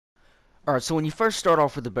Alright, so when you first start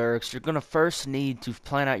off with the barracks, you're going to first need to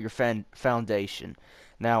plan out your foundation.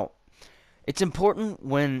 Now, it's important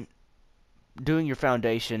when doing your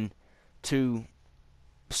foundation to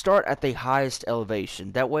start at the highest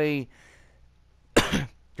elevation. That way,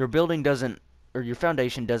 your building doesn't, or your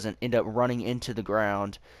foundation doesn't end up running into the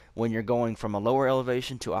ground when you're going from a lower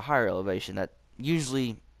elevation to a higher elevation. That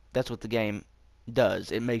usually, that's what the game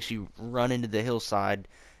does. It makes you run into the hillside,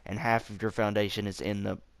 and half of your foundation is in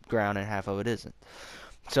the ground and half of it isn't.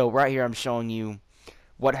 So right here I'm showing you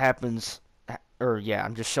what happens, or yeah,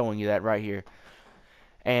 I'm just showing you that right here.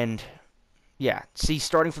 And yeah, see,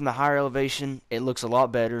 starting from the higher elevation, it looks a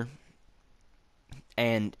lot better.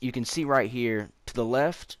 And you can see right here to the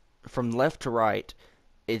left, from left to right,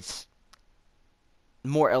 it's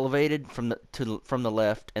more elevated from the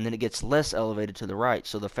left, and then it gets less elevated to the right,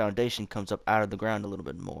 so the foundation comes up out of the ground a little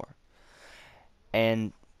bit more.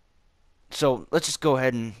 And so let's just go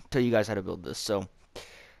ahead and tell you guys how to build this. So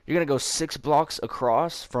you're gonna go 6 blocks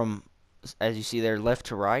across from, as you see there, left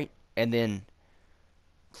to right, and then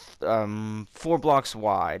 4 blocks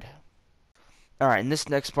wide. Alright, in this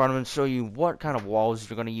next part I'm going to show you what kind of walls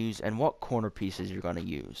you're going to use and what corner pieces you're going to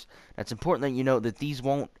use. Now, it's important that you know that these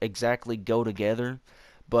won't exactly go together,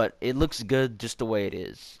 but it looks good just the way it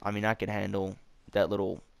is. I mean, I can handle that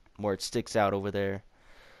little, where it sticks out over there.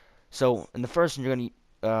 So, in the first one, you're going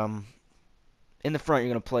to, in the front,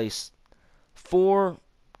 you're going to place 4,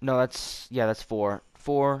 no, that's 4.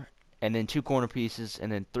 4, and then 2 corner pieces,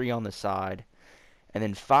 and then 3 on the side. And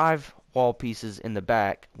then 5 wall pieces in the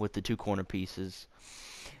back with the 2 corner pieces,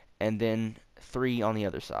 and then 3 on the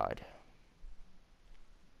other side.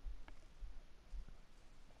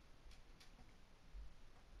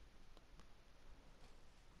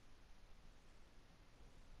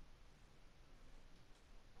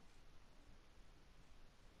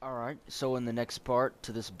 Alright, so in the next part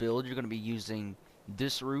to this build, you're going to be using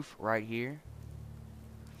this roof right here.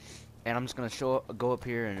 And I'm just going to go up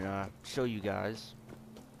here and show you guys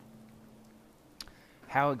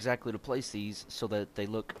how exactly to place these so that they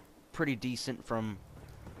look pretty decent from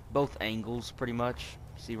both angles, pretty much.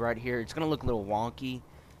 See right here, it's going to look a little wonky,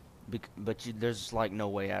 but there's like no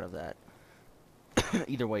way out of that.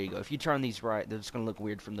 Either way you go. If you turn these right, they're just going to look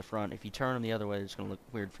weird from the front. If you turn them the other way, it's going to look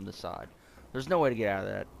weird from the side. There's no way to get out of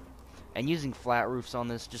that. And using flat roofs on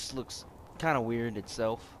this just looks kind of weird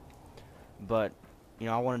itself. But, you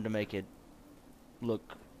know, I wanted to make it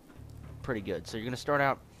look pretty good. So you're going to start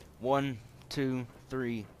out 1, 2,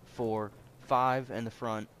 3, 4, 5 in the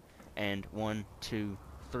front, and 1, 2,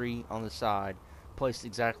 3 on the side. Placed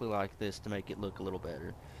exactly like this to make it look a little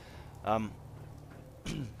better.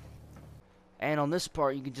 And on this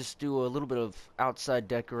part, you can just do a little bit of outside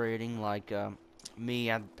decorating, like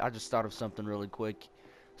me. I just thought of something really quick.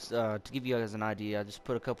 To give you guys an idea, I just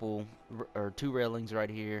put a couple, or 2 railings right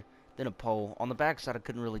here, then a pole. On the back side, I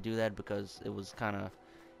couldn't really do that because it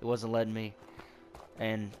wasn't letting me.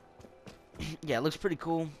 And yeah, it looks pretty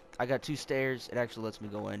cool. I got 2 stairs. It actually lets me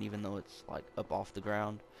go in, even though it's like up off the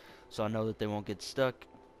ground. So I know that they won't get stuck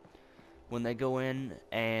when they go in.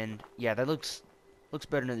 And yeah, that looks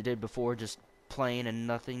better than it did before, just plain and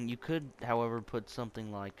nothing. You could, however, put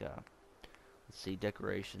something like let's see,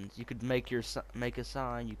 decorations. You could make a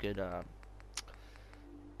sign. You could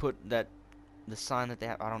put the sign that they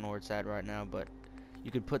have. I don't know where it's at right now, but you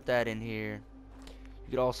could put that in here.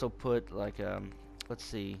 You could also put like let's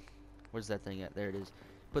see, where's that thing at? There it is.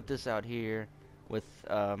 Put this out here with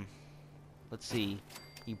let's see.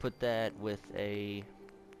 You put that with a,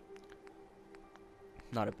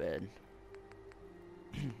 not a bed.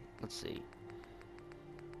 Let's see.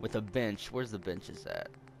 With a bench. Where's the benches at?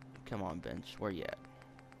 Come on, bench. Where you at?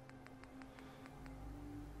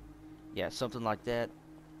 Yeah, something like that.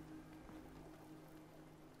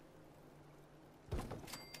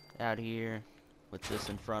 Out here. With this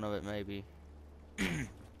in front of it, maybe.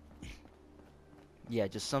 Yeah,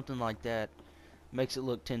 just something like that. Makes it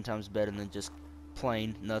look 10 times better than just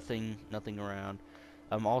plain, nothing around.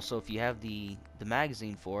 Also, if you have the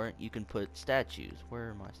magazine for it, you can put statues. Where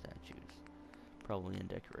are my statues? Probably in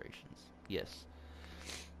decorations. Yes.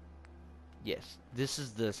 Yes, this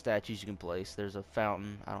is the statues you can place. There's a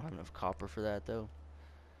fountain. I don't have enough copper for that though.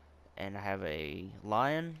 And I have a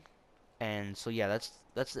lion. And so yeah,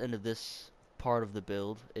 that's the end of this part of the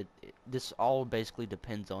build. This all basically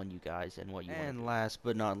depends on you guys and what you want to do. And last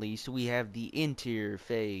but not least, we have the interior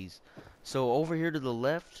phase. So over here to the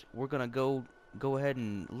left, we're gonna go ahead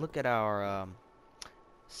and look at our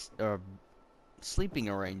sleeping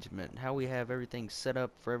arrangement. How we have everything set up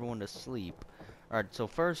for everyone to sleep. All right. So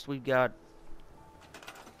first we got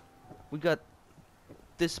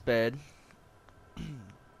this bed.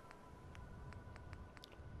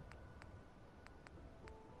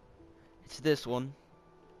 to this one.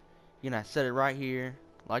 You're gonna set it right here,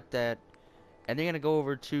 like that, and then you're gonna go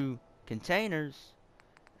over to containers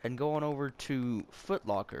and go on over to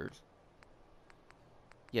footlockers.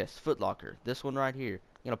 Yes, footlocker. This one right here.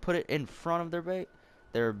 You're gonna put it in front of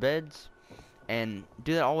their beds, and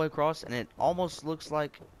do that all the way across, and it almost looks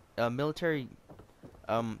like a military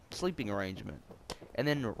sleeping arrangement. And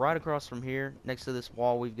then right across from here, next to this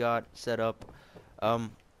wall we've got set up,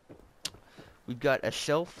 um, we've got a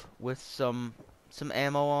shelf with some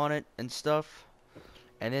ammo on it and stuff.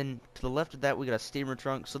 And then to the left of that we got a steamer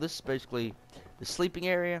trunk. So this is basically the sleeping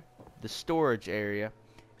area, the storage area,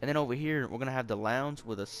 and then over here we're gonna have the lounge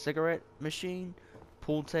with a cigarette machine,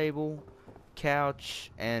 pool table,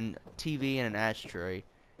 couch, and TV and an ashtray.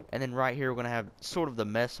 And then right here we're gonna have sort of the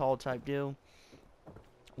mess hall type deal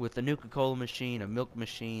with a Nuka-Cola machine, a milk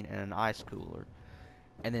machine, and an ice cooler.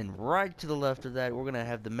 And then right to the left of that we're gonna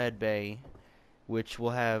have the med bay, which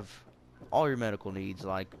will have all your medical needs.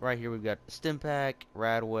 Like right here we've got stim pack,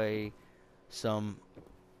 Radaway, some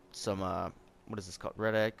what is this called,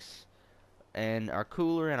 Red X, and our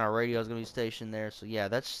cooler and our radio is gonna be stationed there. So yeah,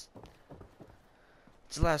 that's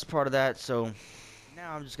the last part of that. So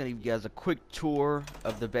now I'm just gonna give you guys a quick tour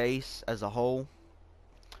of the base as a whole,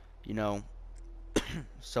 you know.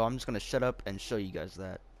 So I'm just gonna shut up and show you guys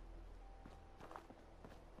that.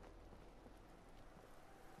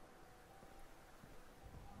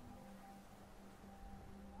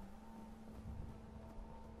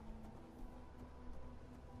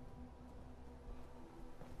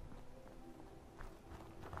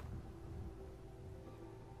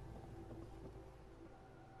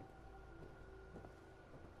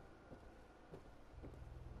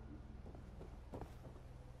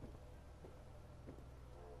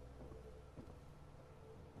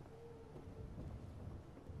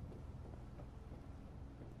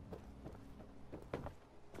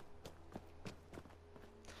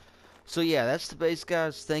 So yeah, that's the base,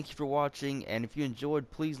 guys. Thank you for watching, and if you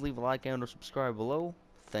enjoyed, please leave a like and or subscribe below.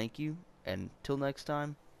 Thank you, and until next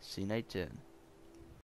time, see you Night 10.